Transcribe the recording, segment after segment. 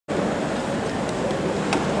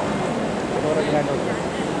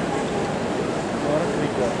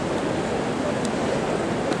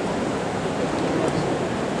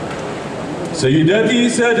سيداتي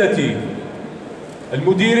سادتي،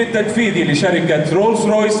 المدير التنفيذي لشركة رولز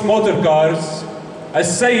رويس موتور كارز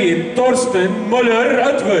السيد تورستن مولر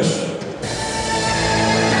أتغش.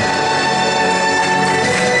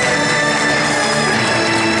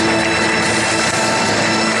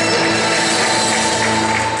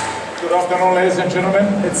 Good afternoon, ladies and gentlemen.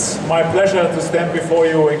 It's my pleasure to stand before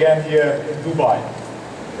you again here in Dubai.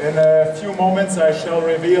 In a few moments I shall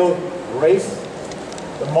reveal Wraith,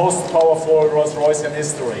 the most powerful Rolls-Royce in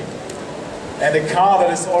history, and a car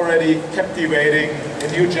that is already captivating a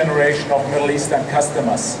new generation of Middle Eastern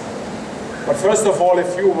customers. But first of all, a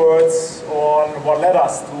few words on what led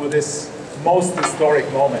us to this most historic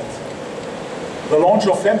moment. The launch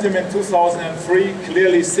of Phantom in 2003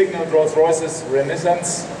 clearly signaled Rolls-Royce's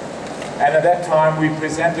renaissance, and at that time we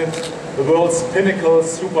presented the world's pinnacle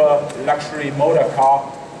super luxury motor car,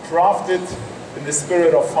 crafted in the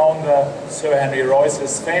spirit of founder Sir Henry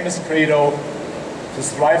Royce's famous credo, to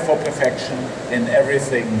strive for perfection in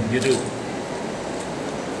everything you do.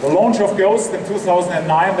 The launch of Ghost in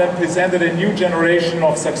 2009 then presented a new generation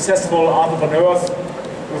of successful entrepreneurs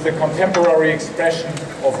with a contemporary expression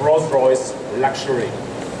of Rolls-Royce luxury.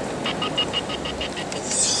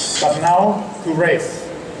 But now to Wraith,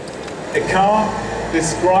 a car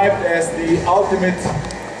described as the ultimate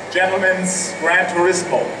gentleman's Gran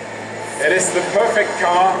Turismo. It is the perfect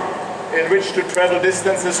car in which to travel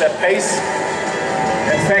distances at pace.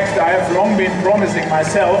 In fact, I have long been promising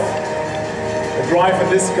myself a drive in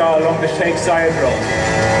this car along the Sheikh Zayed Road.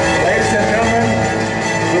 Ladies and gentlemen,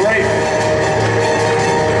 the Wraith.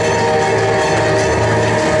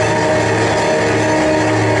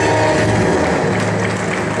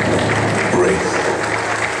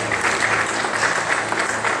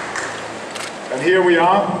 And here we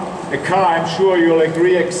are, a car I'm sure you'll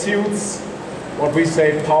agree exudes what we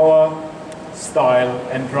say power, style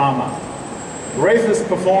and drama. Wraith's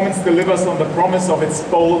performance delivers on the promise of its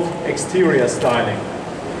bold exterior styling.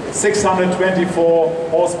 624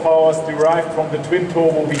 horsepower derived from the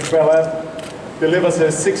twin-turbo V12 delivers a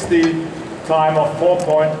 60 time of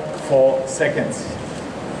 4.4 seconds.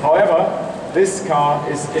 However, this car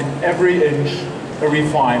is in every inch a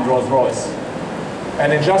refined Rolls-Royce.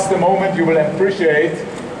 And in just a moment you will appreciate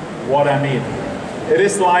what I mean. It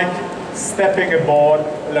is like stepping aboard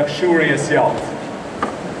a luxurious yacht.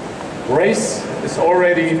 Wraith is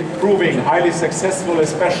already proving highly successful,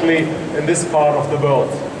 especially in this part of the world.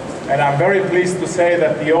 And I'm very pleased to say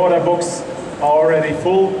that the order books are already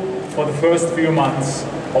full for the first few months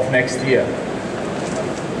of next year.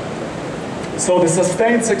 So the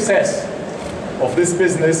sustained success of this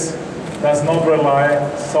business does not rely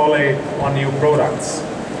solely on new products.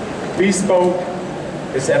 Bespoke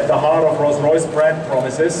is at the heart of Rolls-Royce brand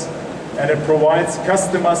promises, and it provides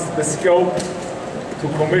customers the scope to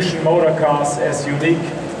commission motor cars as unique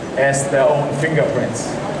as their own fingerprints.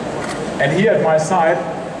 And here at my side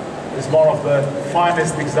is one of the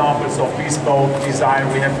finest examples of bespoke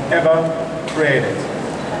design we have ever created.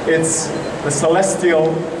 It's the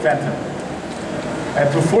Celestial Phantom. And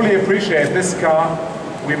to fully appreciate this car,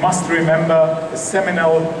 we must remember a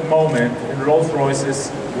seminal moment in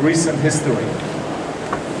Rolls-Royce's recent history.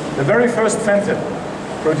 The very first Phantom,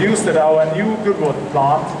 produced at our new Goodwood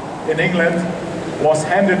plant in England, was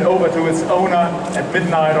handed over to its owner at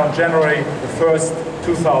midnight on January the 1st,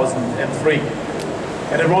 2003.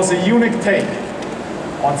 And it was a unique take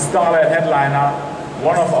on Starlight Headliner,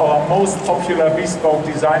 one of our most popular bespoke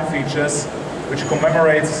design features, which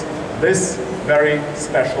commemorates this very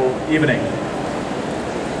special evening.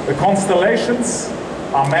 The constellations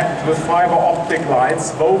are mapped with fiber optic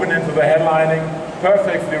lights woven into the headlining,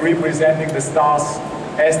 perfectly representing the stars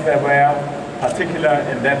as they were,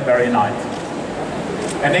 particularly in that very night.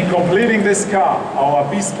 And in completing this car, our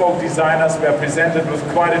bespoke designers were presented with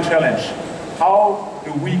quite a challenge. How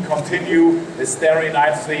do we continue the Starry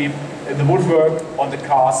Night theme in the woodwork on the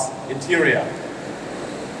car's interior?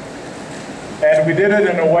 And we did it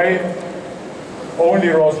in a way only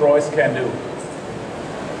Rolls-Royce can do.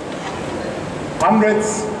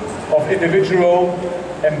 Hundreds of individual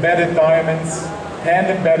embedded diamonds,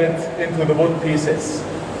 hand-embedded into the wood pieces.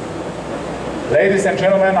 Ladies and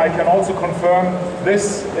gentlemen, I can also confirm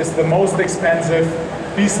this is the most expensive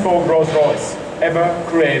bespoke Rolls-Royce ever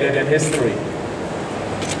created in history.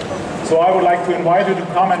 So I would like to invite you to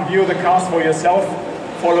come and view the cars for yourself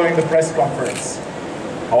following the press conference.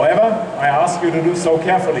 However, I ask you to do so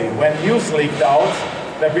carefully. When news leaked out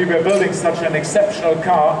that we were building such an exceptional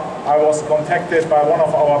car, I was contacted by one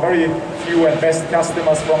of our very few and best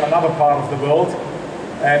customers from another part of the world,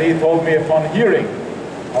 and he told me upon hearing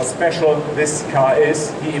how special this car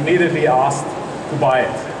is, he immediately asked to buy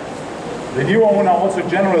it. The new owner also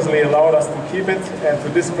generously allowed us to keep it and to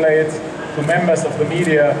display it to members of the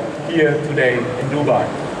media here today in Dubai.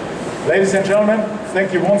 Ladies and gentlemen,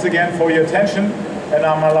 thank you once again for your attention, and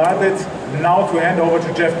I'm delighted now to hand over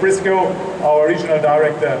to Jeff Briscoe, our Regional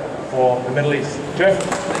Director for the Middle East. Jeff?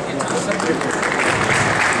 Thank you, Torsten.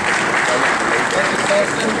 Thank you,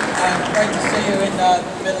 Torsten. Great to see you in the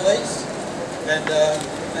Middle East, and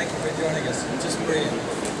thank you for joining us. Just brilliant.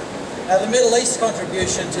 Now, the Middle East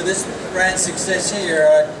contribution to this brand success here,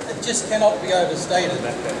 it just cannot be overstated.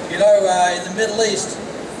 You know, in the Middle East,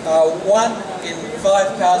 1 in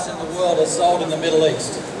 5 cars in the world are sold in the Middle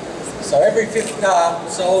East. So every 5th car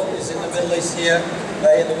sold is in the Middle East here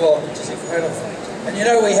in the world, which is incredible. And you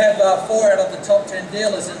know, we have 4 out of the top 10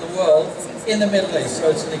 dealers in the world in the Middle East, so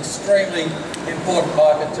it's an extremely important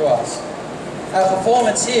market to us. Our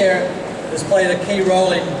performance here has played a key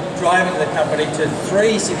role in driving the company to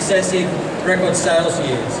 3 successive record sales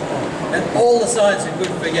years. And all the signs are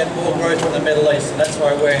good for yet more growth in the Middle East, and that's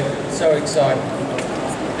why we're so excited.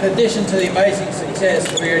 In addition to the amazing success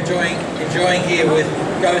we are enjoying here with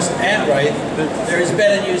Ghost and Wraith, there is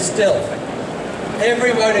better news still.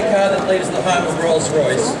 Every motor car that leaves the home of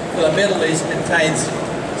Rolls-Royce for the Middle East contains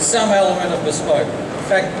some element of bespoke. In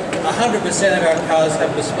fact, 100% of our cars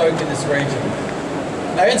have bespoke in this region.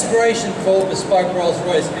 Now, inspiration for bespoke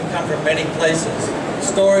Rolls-Royce can come from many places.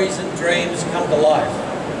 Stories and dreams come to life.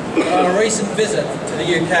 On a recent visit to the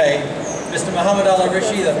UK, Mr. Mohammed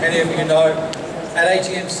Al-Arishi, that many of you know, at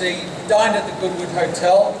AGMC, dined at the Goodwood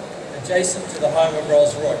Hotel, adjacent to the home of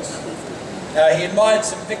Rolls-Royce. Now, he admired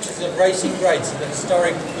some pictures of racing greats in the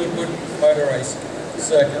historic Goodwood motor racing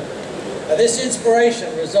circuit. Now, this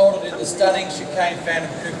inspiration resulted in the stunning chicane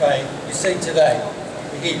Phantom Coupe you see today,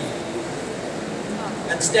 here.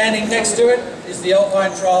 And standing next to it is the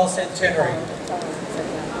Alpine Trial Centenary.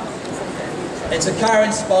 It's a car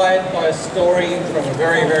inspired by a story from a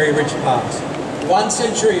very, very rich past. 1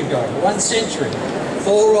 century ago,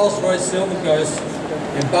 4 Rolls-Royce Silver Ghosts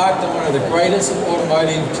embarked on one of the greatest of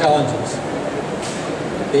automotive challenges,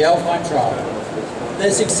 the Alpine Trial.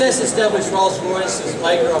 Their success established Rolls-Royce as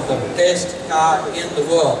maker of the best car in the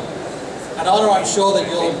world. An honour I'm sure that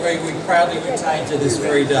you'll agree we proudly retain to this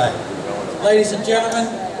very day. Ladies and gentlemen,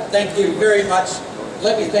 thank you very much.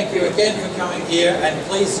 Let me thank you again for coming here, and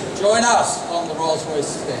please join us on the Rolls-Royce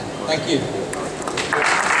stand. Thank you.